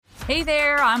Hey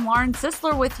there, I'm Lauren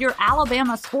Sisler with your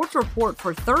Alabama Sports Report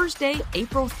for Thursday,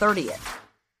 April 30th.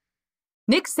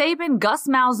 Nick Saban, Gus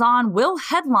Malzahn will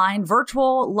headline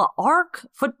virtual L'Arc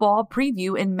football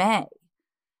preview in May.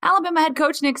 Alabama head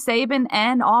coach Nick Saban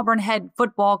and Auburn head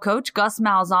football coach Gus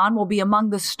Malzahn will be among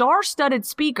the star-studded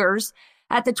speakers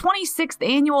at the 26th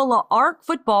annual L'Arc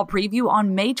football preview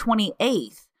on May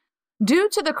 28th. Due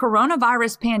to the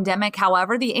coronavirus pandemic,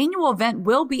 however, the annual event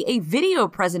will be a video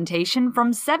presentation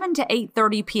from 7 to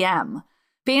 8:30 p.m.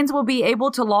 Fans will be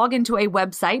able to log into a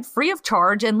website free of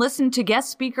charge and listen to guest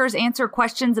speakers answer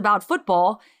questions about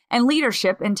football and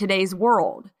leadership in today's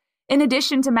world. In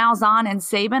addition to Malzahn and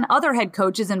Saban, other head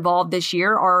coaches involved this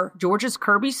year are Georgia's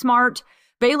Kirby Smart,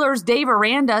 Baylor's Dave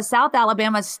Aranda, South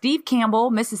Alabama's Steve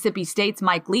Campbell, Mississippi State's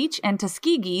Mike Leach, and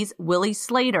Tuskegee's Willie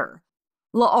Slater.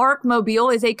 L'Arc Mobile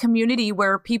is a community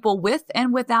where people with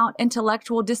and without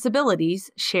intellectual disabilities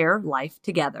share life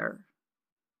together.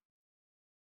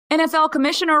 NFL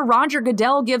Commissioner Roger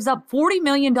Goodell gives up $40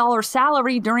 million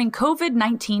salary during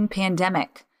COVID-19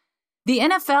 pandemic. The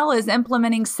NFL is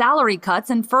implementing salary cuts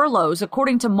and furloughs,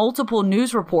 according to multiple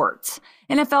news reports.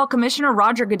 NFL Commissioner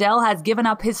Roger Goodell has given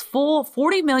up his full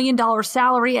 $40 million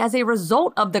salary as a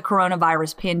result of the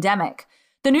coronavirus pandemic.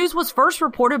 The news was first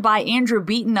reported by Andrew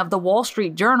Beaton of the Wall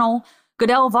Street Journal.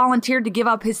 Goodell volunteered to give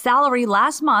up his salary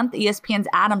last month, ESPN's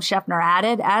Adam Schefter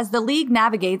added, as the league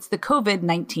navigates the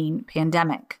COVID-19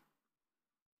 pandemic.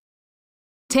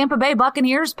 Tampa Bay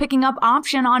Buccaneers picking up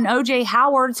option on O.J.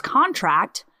 Howard's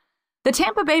contract. The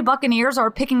Tampa Bay Buccaneers are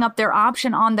picking up their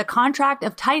option on the contract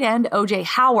of tight end O.J.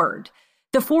 Howard.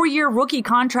 The 4-year rookie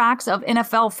contracts of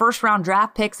NFL first-round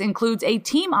draft picks includes a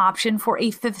team option for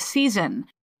a 5th season.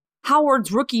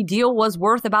 Howard's rookie deal was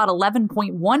worth about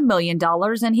 $11.1 million,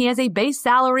 and he has a base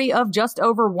salary of just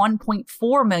over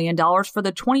 $1.4 million for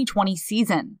the 2020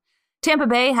 season. Tampa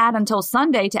Bay had until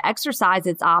Sunday to exercise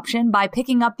its option. By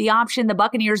picking up the option, the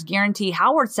Buccaneers guarantee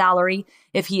Howard's salary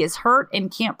if he is hurt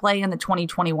and can't play in the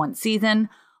 2021 season.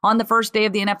 On the first day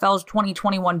of the NFL's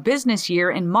 2021 business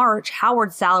year in March,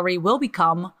 Howard's salary will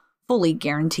become fully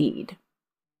guaranteed.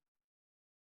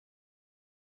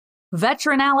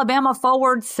 Veteran Alabama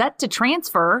forward set to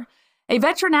transfer. A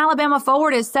veteran Alabama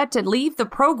forward is set to leave the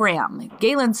program.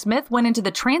 Galen Smith went into the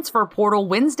transfer portal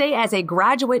Wednesday as a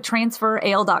graduate transfer,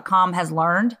 AL.com has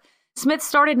learned. Smith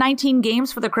started 19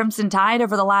 games for the Crimson Tide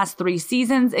over the last 3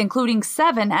 seasons, including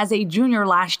 7 as a junior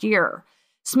last year.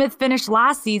 Smith finished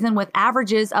last season with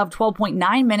averages of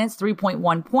 12.9 minutes,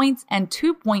 3.1 points, and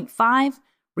 2.5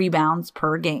 rebounds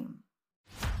per game.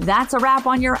 That's a wrap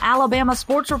on your Alabama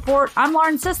Sports Report. I'm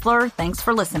Lauren Sisler. Thanks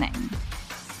for listening.